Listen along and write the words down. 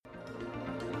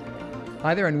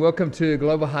Hi there and welcome to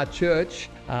Global Heart Church.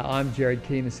 I'm Jared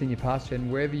Keane, the Senior Pastor,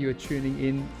 and wherever you are tuning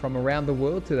in from around the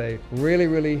world today,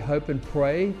 really hope and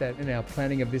pray that in our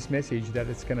planning of this message that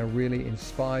it's going to really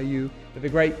inspire you for the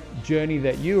great journey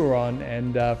that you are on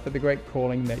and for the great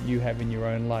calling that you have in your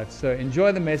own life. So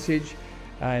enjoy the message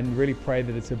and really pray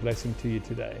that it's a blessing to you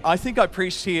today. I think I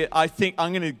preached here, I'm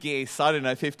going to guess,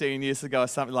 15 years ago or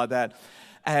something like that.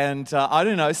 And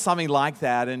something like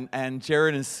that. And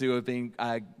Jared and Sue have been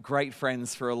great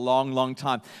friends for a long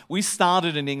time. We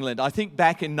started in England, I think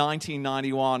back in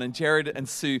 1991, and Jared and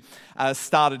Sue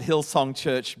started Hillsong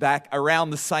Church back around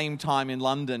the same time in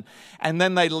London. And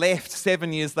then they left,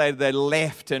 7 years later, they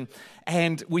left.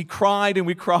 And we cried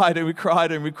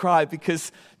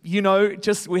because,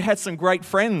 we had some great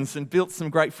friends and built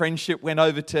some great friendship, went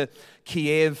over to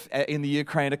Kiev in the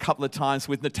Ukraine a couple of times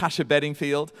with Natasha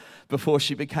Bedingfield before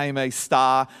she became a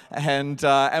star. And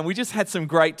we just had some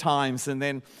great times.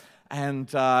 And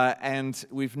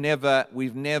we've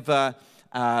never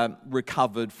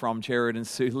recovered from Jared and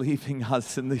Sue leaving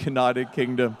us in the United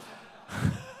Kingdom.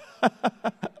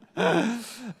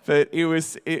 But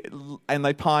and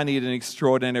they pioneered an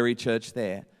extraordinary church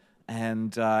there.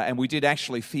 And we did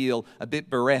actually feel a bit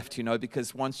bereft,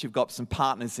 because once you've got some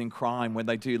partners in crime when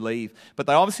they do leave. But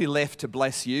they obviously left to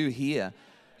bless you here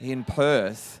in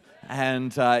Perth.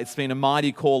 And it's been a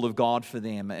mighty call of God for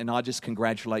them. And I just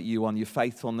congratulate you on your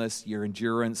faithfulness, your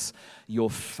endurance, your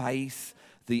faith.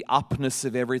 The upness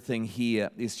of everything here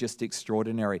is just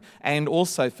extraordinary. And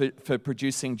also for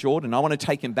producing Jordan. I want to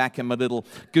take him back in my little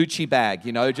Gucci bag,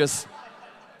 just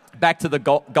back to the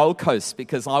Gold Coast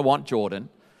because I want Jordan.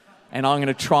 And I'm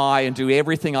going to try and do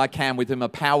everything I can within my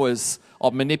powers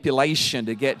of manipulation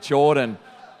to get Jordan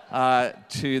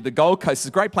to the Gold Coast. It's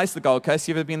a great place, the Gold Coast.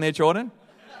 You ever been there, Jordan?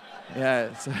 Yeah,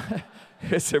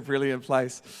 it's a brilliant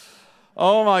place.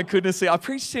 Oh my goodness. I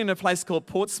preached in a place called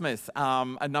Portsmouth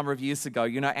a number of years ago.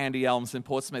 Andy Elms in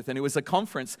Portsmouth. And it was a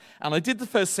conference. And I did the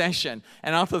first session.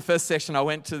 And after the first session, I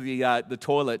went to the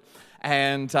toilet.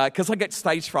 And because I get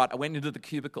stage fright, I went into the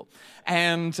cubicle.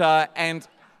 And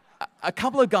a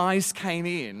couple of guys came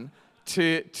in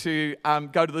to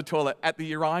go to the toilet at the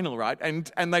urinal, right?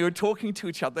 And they were talking to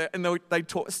each other, and they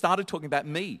started talking about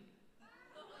me.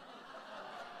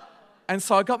 And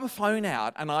so I got my phone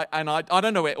out, and I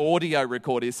don't know where audio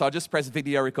record is, so I just pressed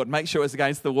video record, make sure it's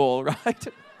against the wall, right?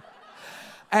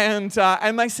 And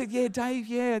they said, yeah,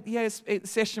 Dave,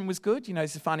 session was good.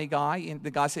 He's a funny guy. And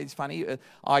the guy said he's funny.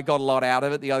 I got a lot out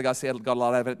of it. The other guy said I got a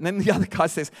lot out of it. And then the other guy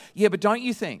says, yeah, but don't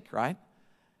you think, right,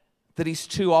 that he's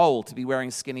too old to be wearing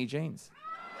skinny jeans?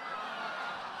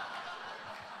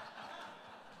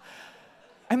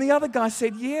 And the other guy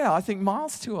said, yeah, I think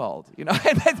Miles too old,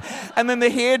 And then the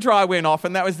hairdryer went off,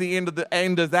 and that was the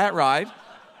end of that, right?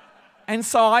 And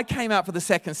so I came out for the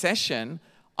second session.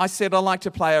 I said, I'd like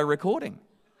to play a recording.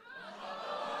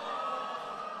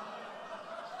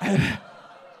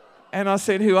 And I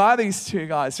said, who are these two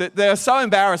guys? They were so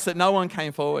embarrassed that no one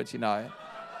came forward,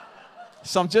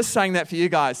 So I'm just saying that for you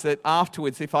guys, that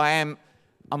afterwards, if I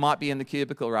might be in the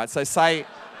cubicle, right? So say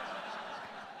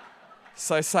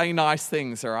nice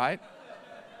things, all right?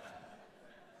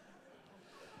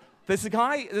 There's a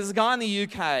guy in the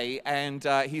UK, and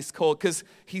he's called, because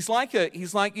he's like,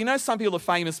 some people are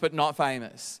famous but not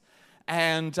famous.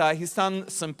 And he's done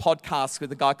some podcasts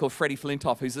with a guy called Freddie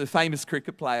Flintoff, who's a famous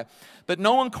cricket player. But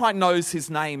no one quite knows his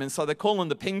name, and so they call him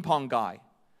the ping pong guy.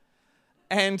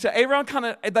 And everyone kind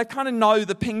of know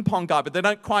the ping pong guy, but they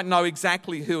don't quite know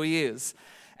exactly who he is.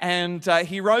 And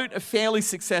he wrote a fairly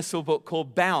successful book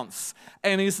called Bounce,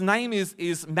 and his name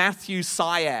is Matthew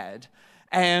Syed.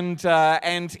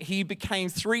 And he became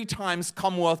 3 times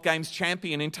Commonwealth Games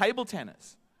champion in table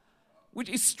tennis, which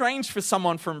is strange for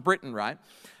someone from Britain, right?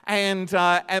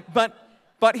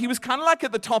 But he was kind of like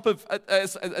at the top of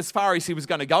as far as he was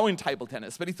going to go in table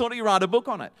tennis. But he thought he'd write a book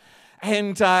on it.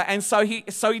 And so he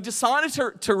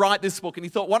decided to write this book, and he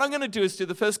thought, what I'm going to do is do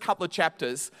the first couple of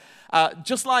chapters,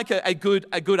 just like a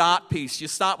good art piece. You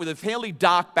start with a fairly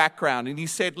dark background, and he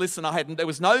said, listen, there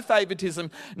was no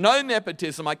favoritism, no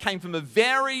nepotism. I came from a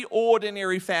very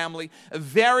ordinary family, a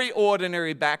very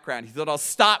ordinary background. He thought, I'll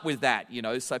start with that,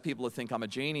 so people will think I'm a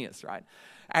genius, right?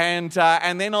 And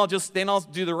then I'll do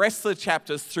the rest of the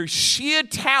chapters through sheer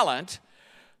talent,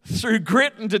 through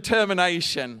grit and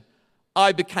determination.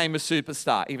 I became a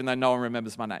superstar, even though no one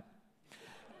remembers my name.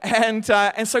 And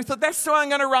so he thought, that's the way I'm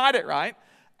going to write it, right?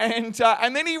 And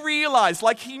then he realized,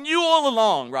 like he knew all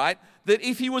along, right, that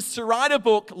if he was to write a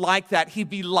book like that, he'd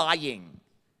be lying.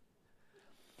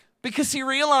 Because he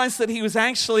realized that he was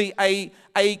actually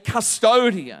a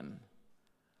custodian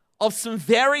of some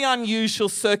very unusual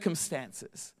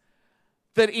circumstances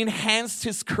that enhanced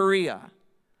his career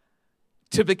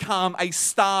to become a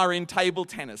star in table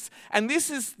tennis. And this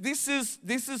is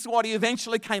what he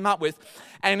eventually came up with.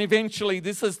 And eventually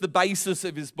this is the basis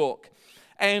of his book.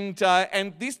 And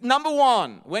this, number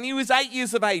one, when he was 8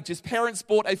 years of age, his parents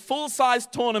bought a full-size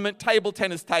tournament table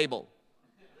tennis table.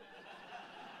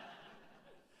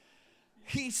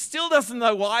 He still doesn't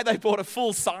know why they bought a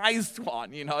full-sized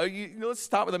one, let's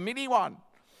start with a mini one.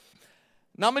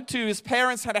 Number two, his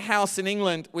parents had a house in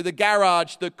England with a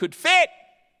garage that could fit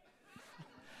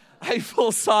a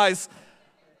full-size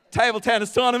table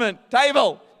tennis tournament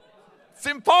table. It's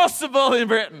impossible in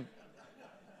Britain.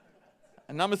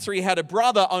 And number three, he had a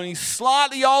brother only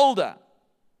slightly older,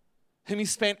 whom he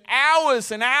spent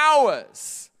hours and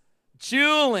hours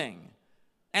dueling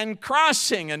and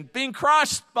crushing and being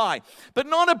crushed by. But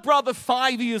not a brother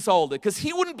 5 years older, because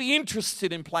he wouldn't be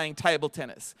interested in playing table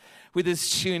tennis with his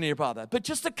junior brother, but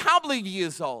just a couple of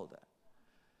years older.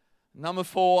 Number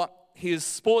four, his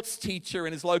sports teacher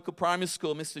in his local primary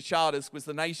school, Mr. Charters, was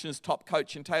the nation's top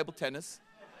coach in table tennis.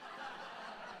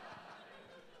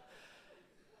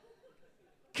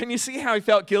 Can you see how he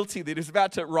felt guilty that he was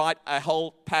about to write a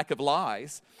whole pack of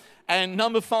lies? And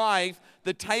number five,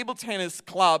 the table tennis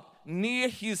club near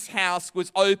his house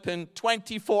was open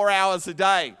 24 hours a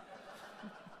day.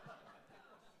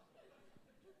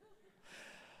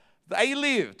 They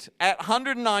lived at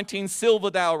 119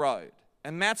 Silverdale Road.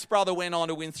 And Matt's brother went on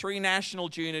to win 3 national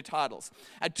junior titles.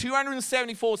 At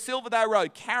 274 Silverdale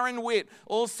Road, Karen Witt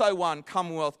also won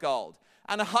Commonwealth Gold.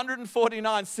 And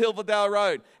 149 Silverdale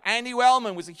Road, Andy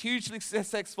Wellman was a hugely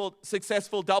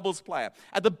successful doubles player.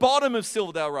 At the bottom of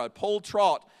Silverdale Road, Paul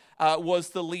Trott was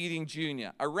the leading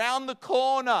junior. Around the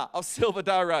corner of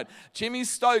Silverdale Road, Jimmy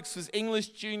Stokes was English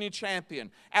junior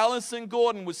champion. Alison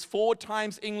Gordon was 4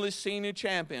 times English senior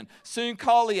champion. Sue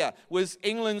Collier was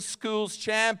England schools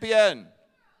champion.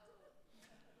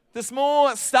 There's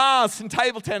more stars in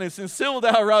table tennis in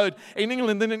Silverdale Road in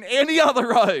England than in any other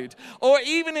road, or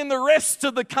even in the rest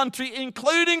of the country,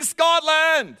 including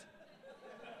Scotland.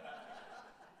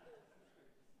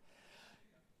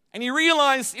 And he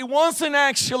realized it wasn't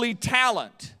actually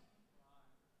talent,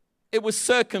 it was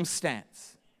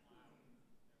circumstance.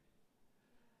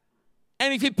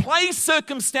 And if you play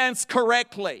circumstance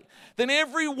correctly, then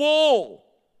every wall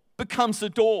becomes a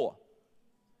door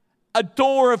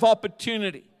of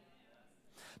opportunity.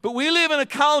 But we live in a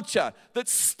culture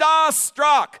that's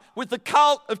star-struck with the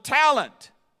cult of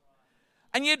talent.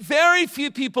 And yet very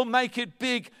few people make it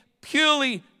big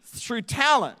purely through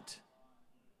talent.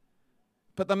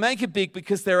 But they make it big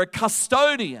because they're a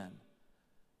custodian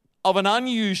of an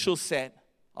unusual set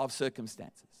of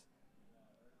circumstances.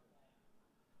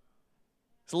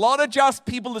 There's a lot of just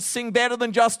people that sing better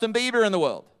than Justin Bieber in the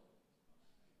world.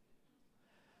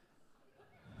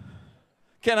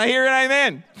 Can I hear an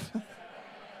amen?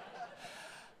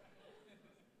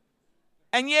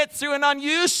 And yet, through an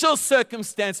unusual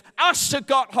circumstance, Usher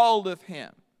got hold of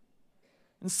him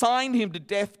and signed him to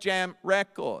Def Jam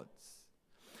Records.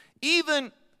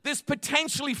 Even there's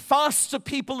potentially faster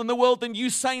people in the world than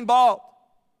Usain Bolt.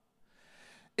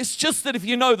 It's just that if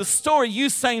you know the story,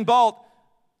 Usain Bolt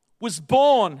was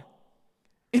born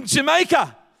in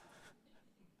Jamaica.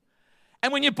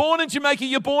 And when you're born in Jamaica,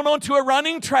 you're born onto a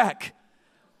running track.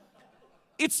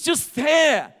 It's just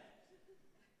there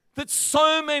that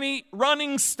so many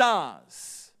running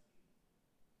stars,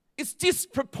 it's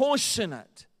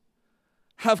disproportionate,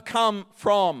 have come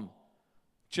from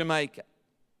Jamaica.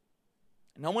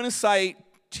 And I want to say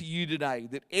to you today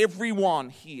that everyone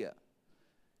here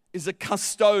is a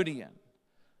custodian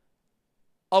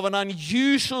of an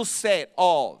unusual set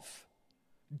of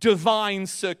divine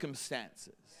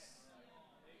circumstances.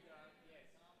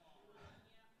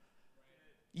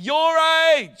 Your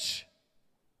age,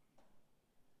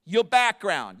 your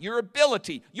background, your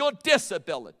ability, your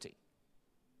disability,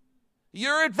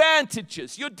 your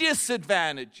advantages, your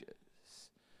disadvantages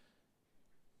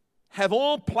have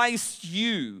all placed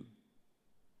you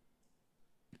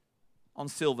on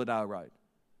Silverdale Road.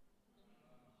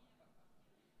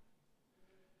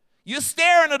 You're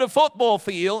staring at a football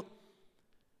field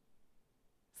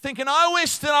thinking, I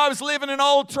wish that I was living in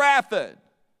Old Trafford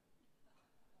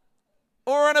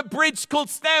or on a bridge called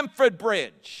Stamford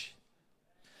Bridge.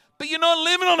 But you're not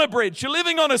living on a bridge. You're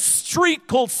living on a street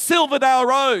called Silverdale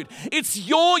Road. It's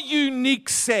your unique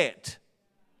set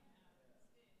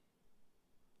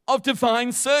of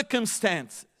divine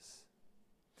circumstances.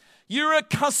 You're a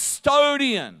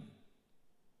custodian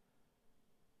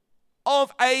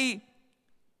of a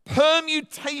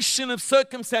permutation of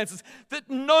circumstances that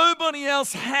nobody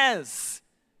else has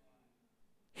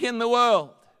in the world.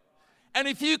 And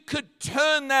if you could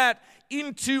turn that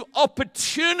into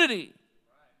opportunity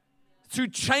through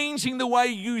changing the way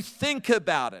you think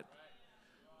about it,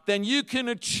 then you can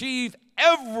achieve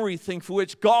everything for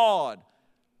which God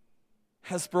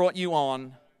has brought you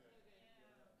on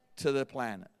to the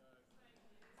planet.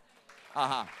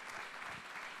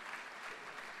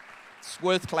 It's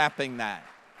worth clapping that.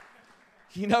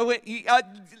 You know what?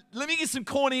 Let me give some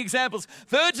corny examples.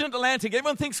 Virgin Atlantic,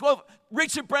 everyone thinks, well,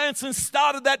 Richard Branson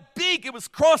started that big. It was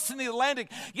crossing the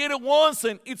Atlantic. Yet it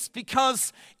wasn't. It's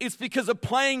because a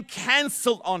plane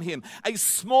canceled on him. A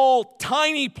small,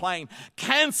 tiny plane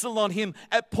canceled on him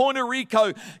at Puerto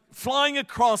Rico, flying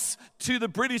across to the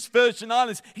British Virgin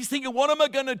Islands. He's thinking, what am I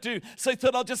going to do? So he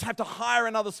thought, I'll just have to hire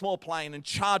another small plane and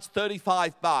charge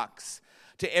 $35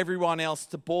 to everyone else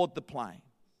to board the plane.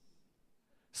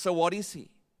 So what is he?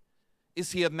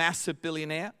 Is he a massive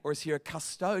billionaire, or is he a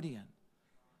custodian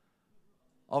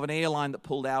of an airline that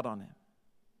pulled out on him?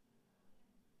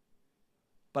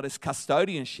 But his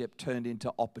custodianship turned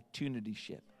into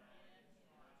opportunityship.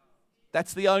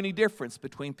 That's the only difference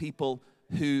between people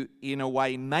who, in a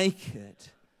way, make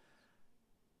it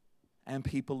and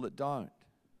people that don't.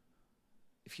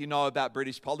 If you know about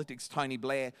British politics, Tony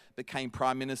Blair became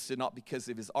Prime Minister not because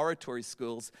of his oratory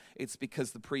skills, it's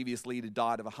because the previous leader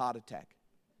died of a heart attack.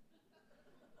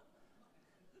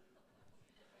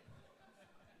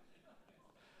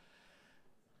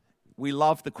 We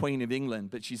love the Queen of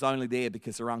England, but she's only there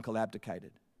because her uncle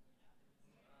abdicated.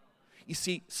 You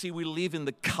see, we live in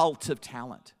the cult of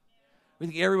talent. We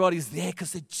think everybody's there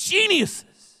because they're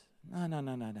geniuses. No.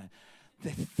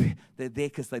 They're there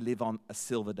because they live on a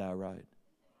Silverdale Road.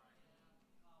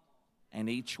 And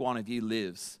each one of you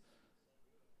lives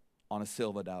on a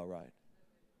Silverdale Road.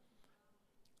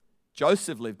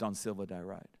 Joseph lived on Silverdale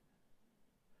Road.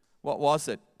 What was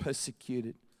it?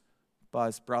 Persecuted by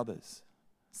his brothers.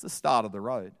 It's the start of the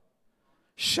road.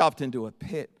 Shoved into a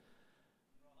pit.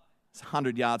 It's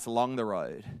 100 yards along the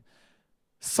road.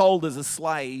 Sold as a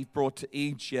slave, brought to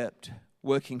Egypt,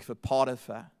 working for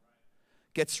Potiphar.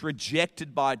 Gets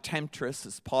rejected by a temptress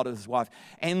as Potiphar's wife.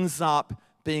 Ends up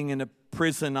being in a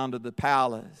prison under the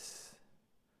palace.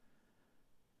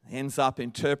 Ends up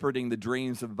interpreting the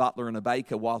dreams of a butler and a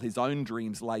baker while his own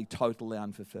dreams lay totally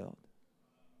unfulfilled.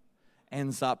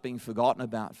 Ends up being forgotten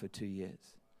about for 2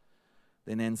 years.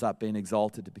 Then ends up being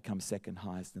exalted to become second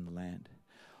highest in the land.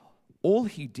 All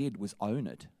he did was own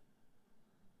it.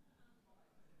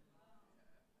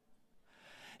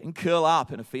 And curl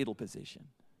up in a fetal position.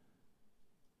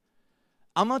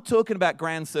 I'm not talking about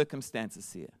grand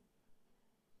circumstances here.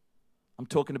 I'm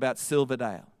talking about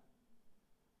Silverdale.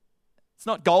 It's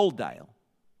not Golddale,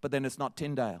 but then it's not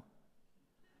Tyndale.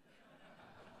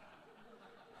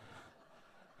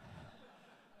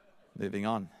 Moving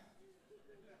on.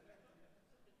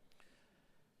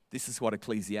 This is what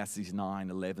Ecclesiastes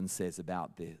 9:11 says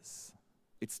about this.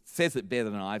 It says it better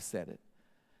than I've said it.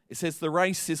 It says, the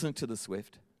race isn't to the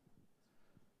swift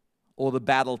or the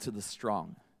battle to the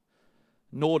strong,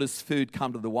 nor does food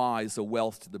come to the wise or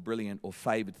wealth to the brilliant or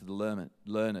favor to the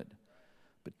learned.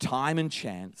 But time and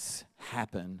chance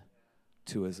happen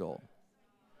to us all.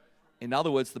 In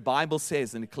other words, the Bible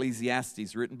says in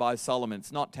Ecclesiastes, written by Solomon,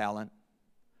 it's not talent,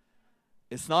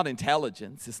 it's not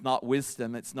intelligence, it's not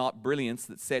wisdom, it's not brilliance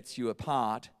that sets you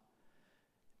apart.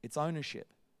 It's ownership.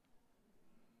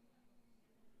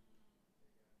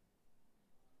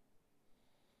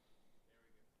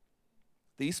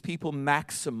 These people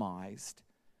maximized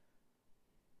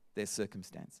their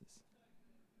circumstances.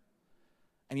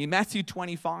 And in Matthew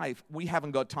 25, we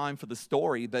haven't got time for the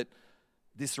story, but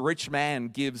this rich man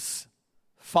gives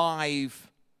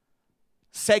 5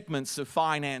 segments of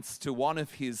finance to one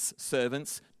of his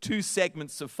servants, 2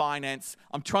 segments of finance.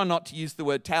 I'm trying not to use the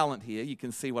word talent here. You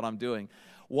can see what I'm doing.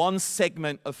 1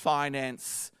 segment of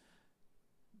finance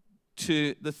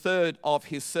to the third of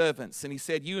his servants. And he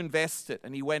said, you invest it.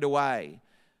 And he went away.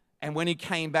 And when he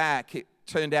came back, it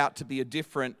turned out to be a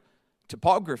different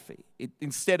topography.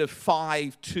 Instead of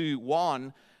 5 to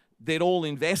 1, they'd all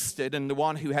invested, and the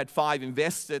one who had 5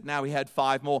 invested, now he had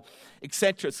 5 more,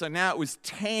 etc. So now it was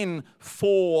 10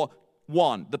 for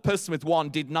 1. The person with 1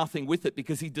 did nothing with it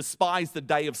because he despised the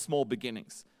day of small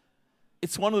beginnings.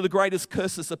 It's one of the greatest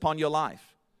curses upon your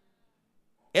life.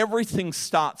 Everything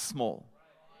starts small.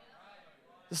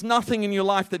 There's nothing in your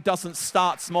life that doesn't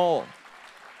start small.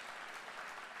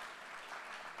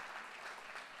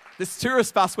 This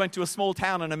tourist bus went to a small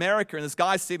town in America, and this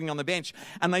guy's sitting on the bench,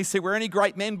 and they said, were any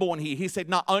great men born here? He said,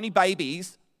 no, only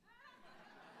babies.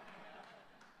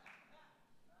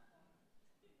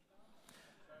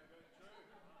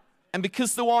 And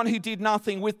because the one who did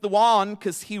nothing with the one,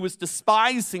 because he was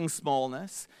despising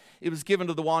smallness, it was given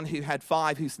to the one who had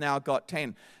 5, who's now got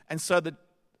 10. And so the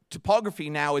topography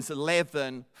now is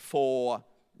 11 for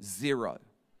 0.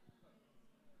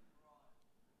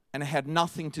 And it had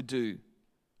nothing to do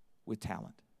with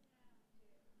talent.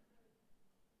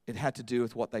 It had to do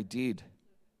with what they did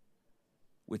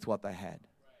with what they had.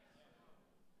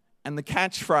 And the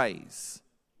catchphrase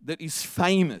that is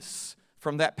famous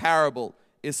from that parable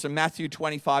is from Matthew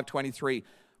 25:23.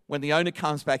 When the owner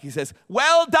comes back, he says,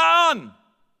 "Well done,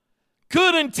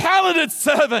 good and talented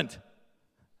servant.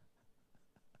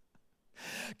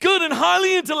 Good and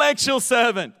highly intellectual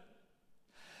servant.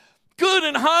 Good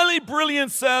and highly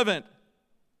brilliant servant."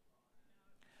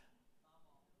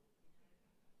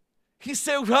 He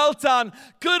said, "Well done,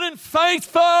 good and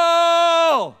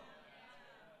faithful."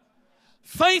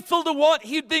 Faithful to what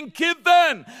he'd been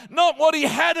given, not what he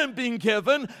hadn't been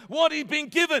given, what he'd been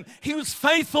given. He was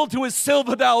faithful to his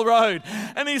Silverdale Road.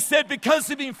 And he said, because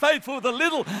you've been faithful with a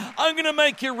little, I'm going to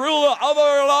make you ruler over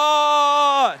a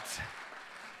lot.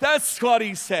 That's what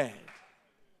he said.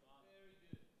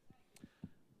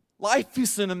 Life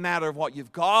isn't a matter of what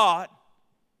you've got.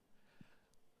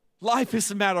 Life is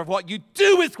a matter of what you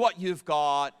do with what you've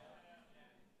got.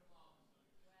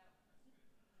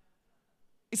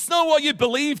 It's not what you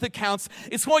believe that counts.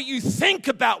 It's what you think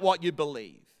about what you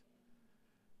believe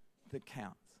that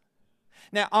counts.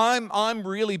 Now, I'm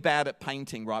really bad at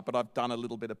painting, right? But I've done a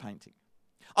little bit of painting.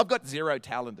 I've got 0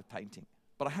 talent at painting,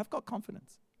 but I have got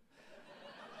confidence.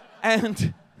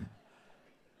 And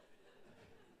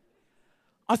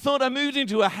I thought I moved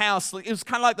into a house. It was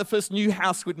kind of like the first new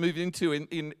house we'd moved into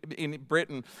in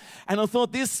Britain. And I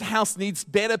thought this house needs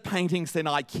better paintings than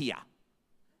IKEA.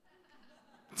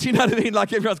 Do you know what I mean?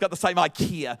 Like everyone's got the same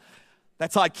IKEA.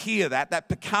 That's IKEA, that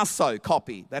Picasso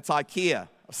copy. That's IKEA.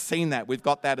 I've seen that. We've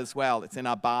got that as well. It's in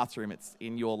our bathroom. It's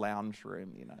in your lounge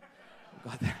room, you know.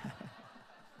 We've got that.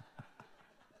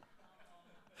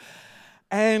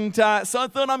 And so I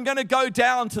thought I'm going to go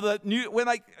down to the new, when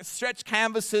they stretch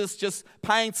canvases, just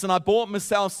paints, and I bought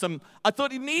myself some, I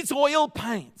thought it needs oil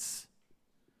paints.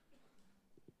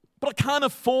 But I can't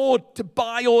afford to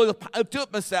buy oil, I'll do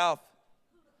it myself.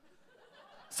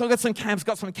 So I got some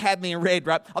cadmium red,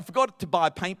 right? I forgot to buy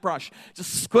a paintbrush.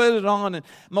 Just squirted it on. And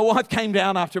my wife came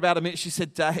down after about a minute. She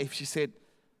said, "Dave," she said,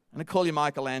 "I'm going to call you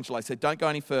Michelangelo." I said, "Don't go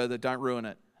any further. Don't ruin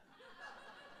it."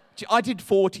 I did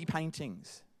 40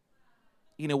 paintings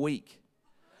in a week.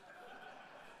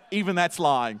 Even that's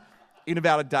lying. In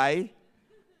about a day.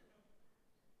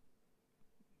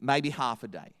 Maybe half a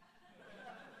day.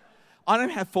 I don't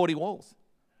have 40 walls.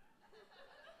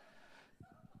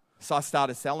 So I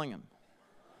started selling them.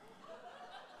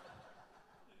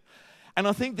 And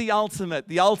I think the ultimate,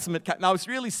 and I was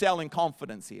really selling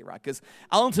confidence here, right? Because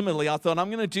ultimately I thought I'm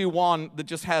going to do one that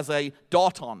just has a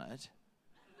dot on it.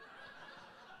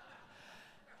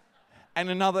 And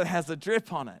another that has a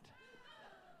drip on it.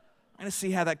 I'm going to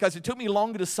see how that goes. It took me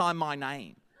longer to sign my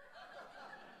name.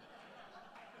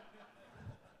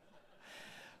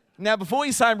 Now, before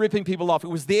you say I'm ripping people off, it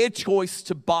was their choice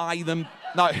to buy them.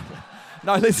 No,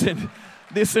 listen,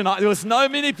 there was no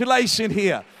manipulation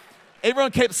here.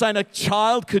 Everyone kept saying a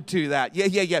child could do that.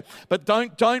 Yeah. But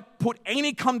don't put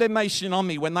any condemnation on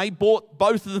me when they bought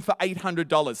both of them for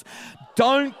 $800.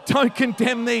 Don't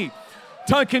condemn me.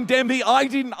 Don't condemn me. I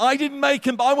didn't make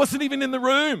them. I wasn't even in the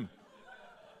room.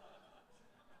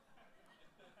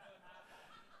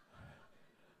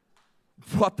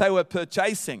 What they were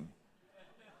purchasing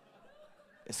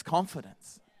is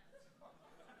confidence.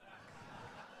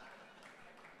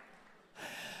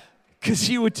 Because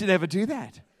you would never do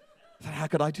that. How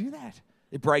could I do that?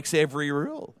 It breaks every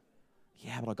rule.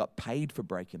 Yeah, but I got paid for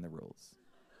breaking the rules.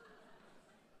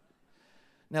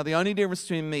 Now, the only difference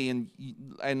between me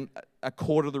and a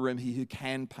quarter of the room here who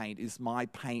can paint is my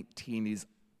paint tin is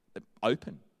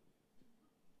open.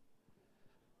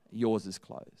 Yours is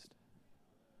closed.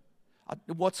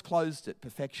 What's closed it?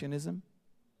 Perfectionism?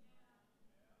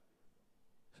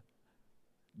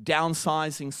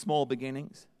 Downsizing small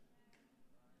beginnings?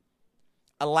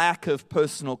 A lack of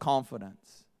personal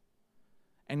confidence,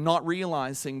 and not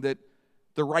realizing that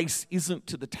the race isn't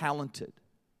to the talented.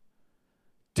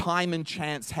 Time and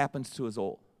chance happens to us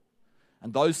all.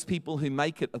 And those people who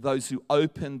make it are those who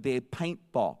open their paint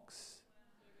box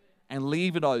and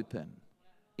leave it open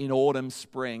in autumn,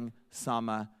 spring,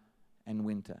 summer, and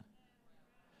winter.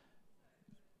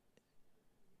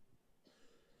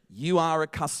 You are a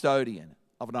custodian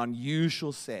of an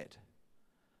unusual set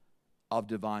of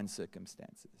divine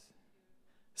circumstances.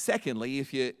 Secondly,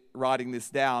 if you're writing this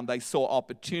down, they saw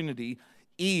opportunity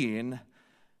in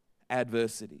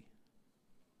adversity.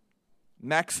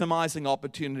 Maximizing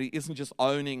opportunity isn't just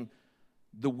owning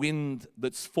the wind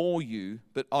that's for you,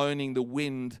 but owning the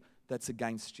wind that's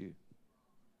against you.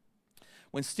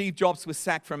 When Steve Jobs was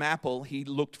sacked from Apple, he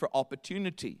looked for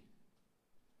opportunity.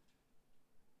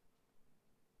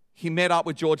 He met up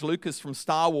with George Lucas from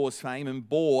Star Wars fame and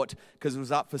bought, because it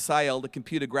was up for sale, the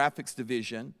computer graphics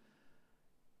division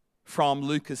from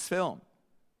Lucasfilm.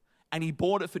 And he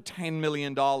bought it for $10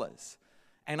 million.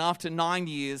 And after 9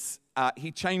 years,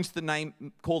 he changed the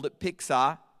name, called it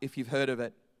Pixar, if you've heard of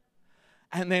it.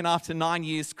 And then after 9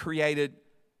 years, created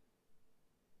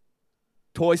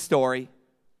Toy Story.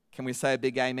 Can we say a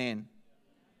big amen?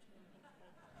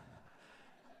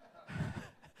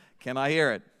 Can I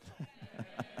hear it?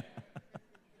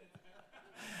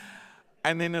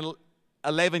 And then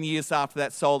 11 years after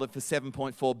that, sold it for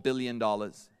 $7.4 billion.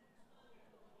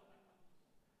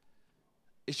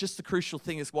 It's just the crucial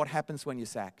thing is what happens when you're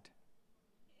sacked.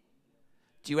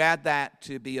 Do you add that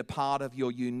to be a part of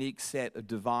your unique set of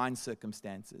divine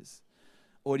circumstances?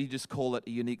 Or do you just call it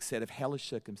a unique set of hellish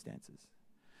circumstances?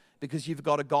 Because you've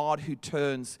got a God who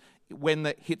turns, when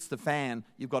it hits the fan,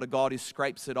 you've got a God who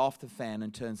scrapes it off the fan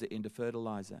and turns it into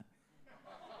fertilizer.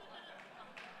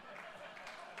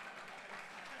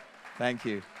 Thank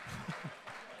you.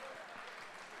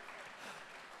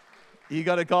 You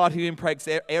got a God who impregnates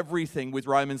everything with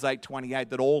Romans 8:28,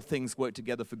 that all things work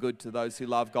together for good to those who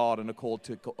love God and are called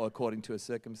according to his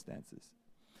circumstances.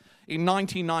 In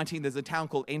 1919, there's a town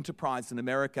called Enterprise in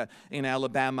America, in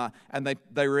Alabama, and they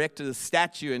erected a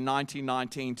statue in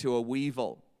 1919 to a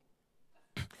weevil.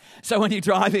 So when you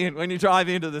drive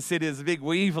into the city, there's a big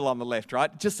weevil on the left,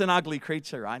 right? Just an ugly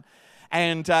creature, right?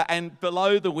 And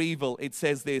below the weevil, it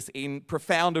says this: in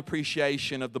profound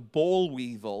appreciation of the ball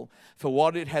weevil for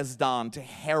what it has done to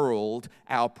herald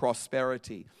our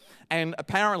prosperity. And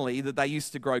apparently that they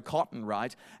used to grow cotton,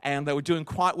 right? And they were doing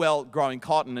quite well growing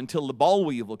cotton until the boll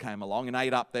weevil came along and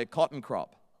ate up their cotton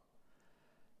crop.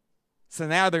 So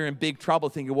now they're in big trouble,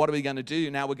 thinking, what are we going to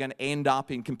do? Now we're going to end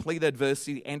up in complete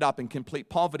adversity, end up in complete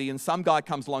poverty. And some guy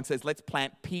comes along and says, let's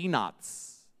plant peanuts.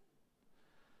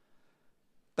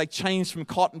 They changed from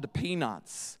cotton to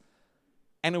peanuts.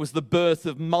 And it was the birth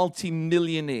of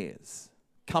multi-millionaires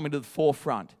coming to the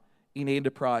forefront in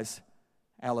Enterprise,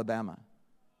 Alabama.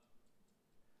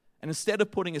 And instead of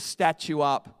putting a statue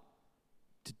up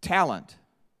to talent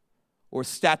or a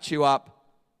statue up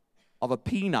of a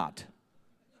peanut,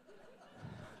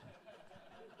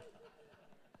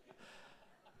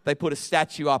 they put a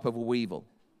statue up of a weevil.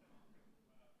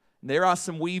 There are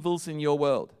some weevils in your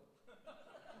world.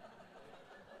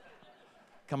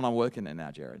 Come on, I'm working there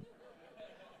now, Jared.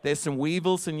 There's some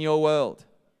weevils in your world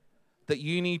that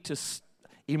you need to,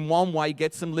 in one way,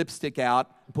 get some lipstick out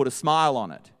and put a smile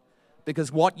on it.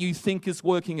 Because what you think is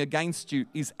working against you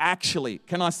is actually,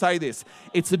 can I say this?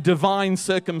 It's a divine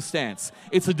circumstance.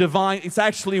 It's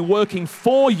actually working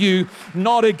for you,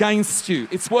 not against you.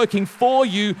 It's working for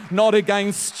you, not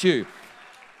against you.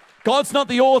 God's not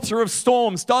the author of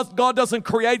storms. God doesn't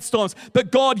create storms,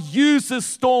 but God uses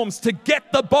storms to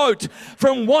get the boat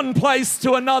from one place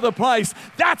to another place.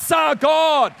 That's our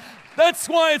God. That's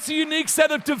why it's a unique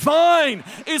set of divine.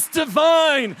 It's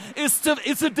divine.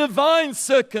 It's a divine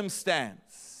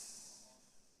circumstance.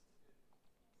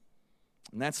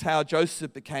 And that's how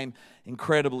Joseph became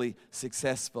incredibly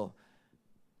successful.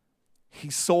 He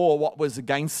saw what was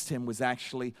against him was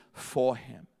actually for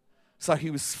him. So he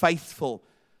was faithful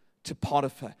to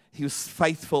Potiphar. He was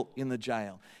faithful in the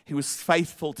jail. He was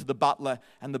faithful to the butler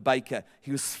and the baker.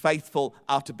 He was faithful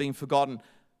after being forgotten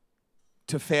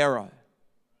to Pharaoh.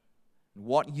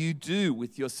 What you do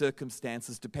with your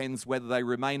circumstances depends whether they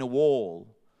remain a wall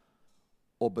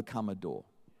or become a door.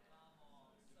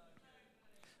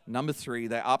 Number 3,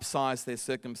 they upsized their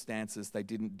circumstances. They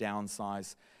didn't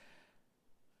downsize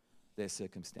their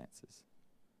circumstances.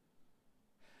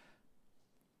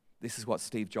 This is what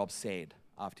Steve Jobs said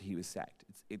after he was sacked.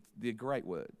 They're great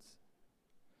words.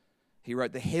 He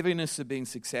wrote, the heaviness of being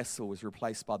successful was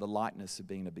replaced by the lightness of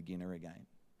being a beginner again.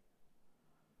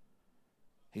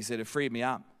 He said, it freed me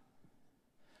up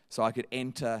so I could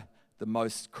enter the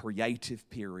most creative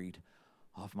period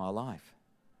of my life.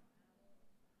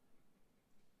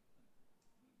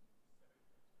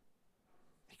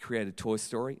 He created Toy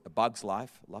Story, A Bug's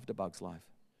Life. Loved A Bug's Life.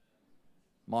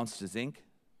 Monsters, Inc.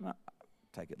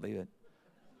 Take it, leave it.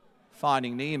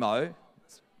 Finding Nemo.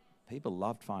 People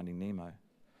loved Finding Nemo.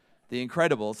 The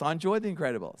Incredibles. I enjoyed The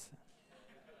Incredibles.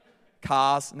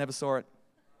 Cars. Never saw it.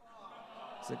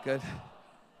 Is it good?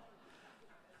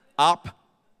 Up.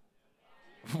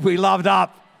 We loved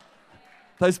Up.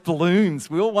 Those balloons.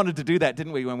 We all wanted to do that,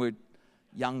 didn't we, when we were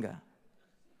younger?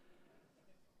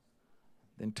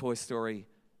 then Toy Story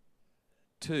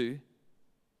 2,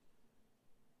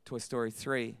 Toy Story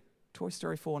 3, Toy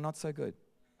Story 4, not so good.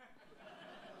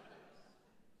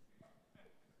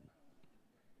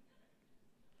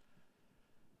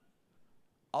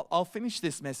 I'll finish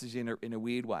this message in a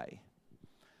weird way.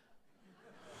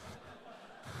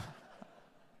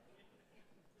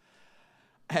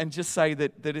 And just say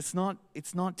that it's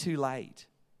not too late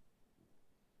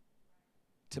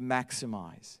to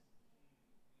maximize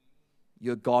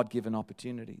your God-given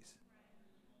opportunities.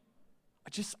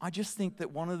 I just think that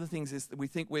one of the things is that we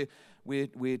think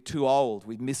we're too old,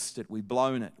 we've missed it, we've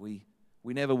blown it, we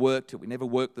never worked it, we never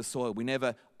worked the soil, we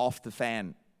never off the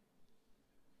fan.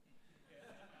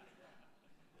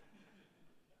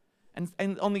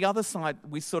 And on the other side,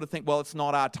 we sort of think, well, it's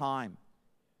not our time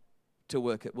to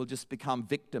work it. We'll just become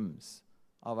victims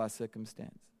of our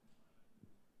circumstance.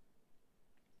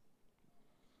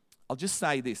 I'll just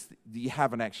say this, you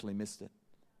haven't actually missed it.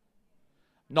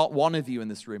 Not one of you in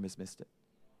this room has missed it.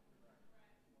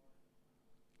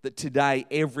 That today,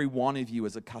 every one of you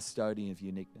is a custodian of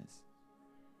uniqueness.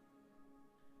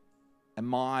 And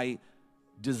my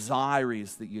desire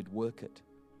is that you'd work it.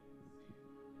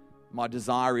 My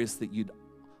desire is that you'd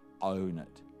own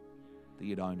it. That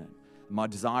you'd own it. My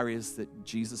desire is that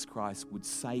Jesus Christ would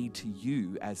say to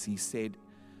you, as he said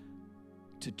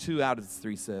to 2 out of the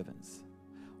 3 servants,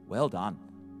 well done,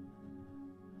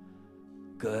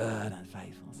 good and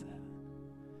faithful servant.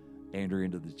 Enter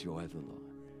into the joy of the Lord.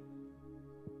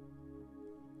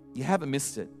 You haven't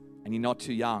missed it, and you're not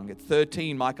too young. At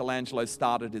 13, Michelangelo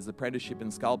started his apprenticeship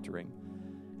in sculpturing.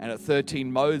 And at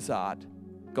 13, Mozart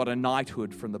got a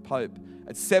knighthood from the Pope.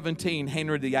 At 17,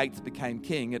 Henry VIII became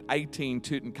king. At 18,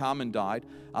 Tutankhamun died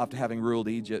after having ruled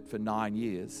Egypt for 9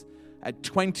 years. At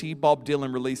 20, Bob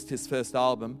Dylan released his first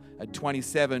album. At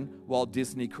 27, Walt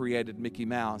Disney created Mickey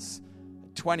Mouse.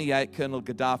 At 28, Colonel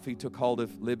Gaddafi took hold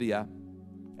of Libya.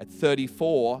 At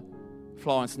 34,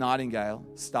 Florence Nightingale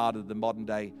started the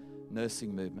modern-day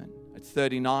nursing movement. At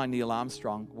 39, Neil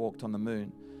Armstrong walked on the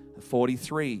moon. At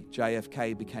 43,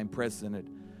 JFK became president.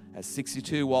 At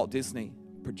 62, Walt Disney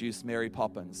produced Mary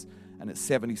Poppins. And at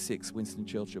 76, Winston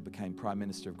Churchill became Prime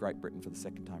Minister of Great Britain for the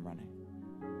second time running.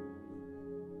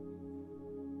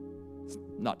 It's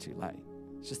not too late.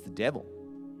 It's just the devil.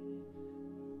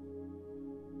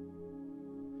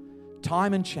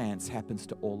 Time and chance happens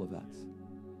to all of us.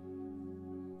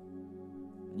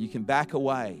 You can back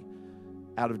away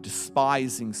out of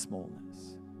despising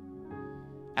smallness,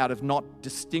 out of not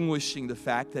distinguishing the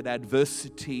fact that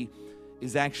adversity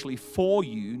is actually for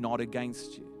you, not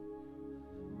against you.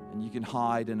 And you can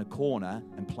hide in a corner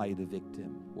and play the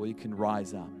victim, or you can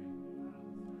rise up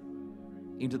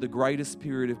into the greatest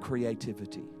period of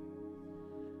creativity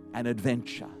and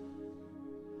adventure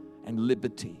and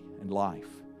liberty and life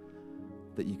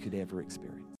that you could ever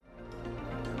experience.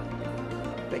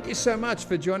 Thank you so much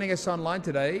for joining us online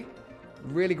today.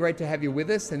 Really great to have you with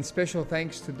us, and special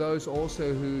thanks to those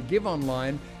also who give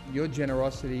online. Your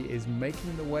generosity is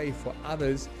making the way for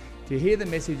others to hear the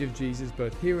message of Jesus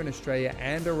both here in Australia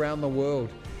and around the world.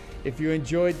 If you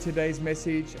enjoyed today's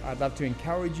message, I'd love to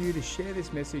encourage you to share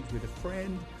this message with a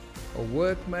friend, a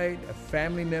workmate, a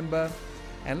family member,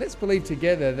 and let's believe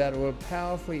together that it will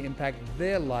powerfully impact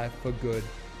their life for good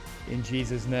in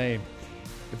Jesus' name.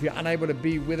 If you're unable to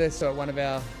be with us at one of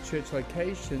our church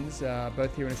locations,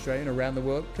 both here in Australia and around the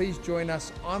world, please join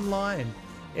us online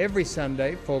every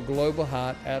Sunday for Global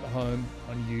Heart at Home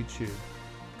on YouTube.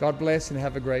 God bless and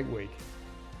have a great week.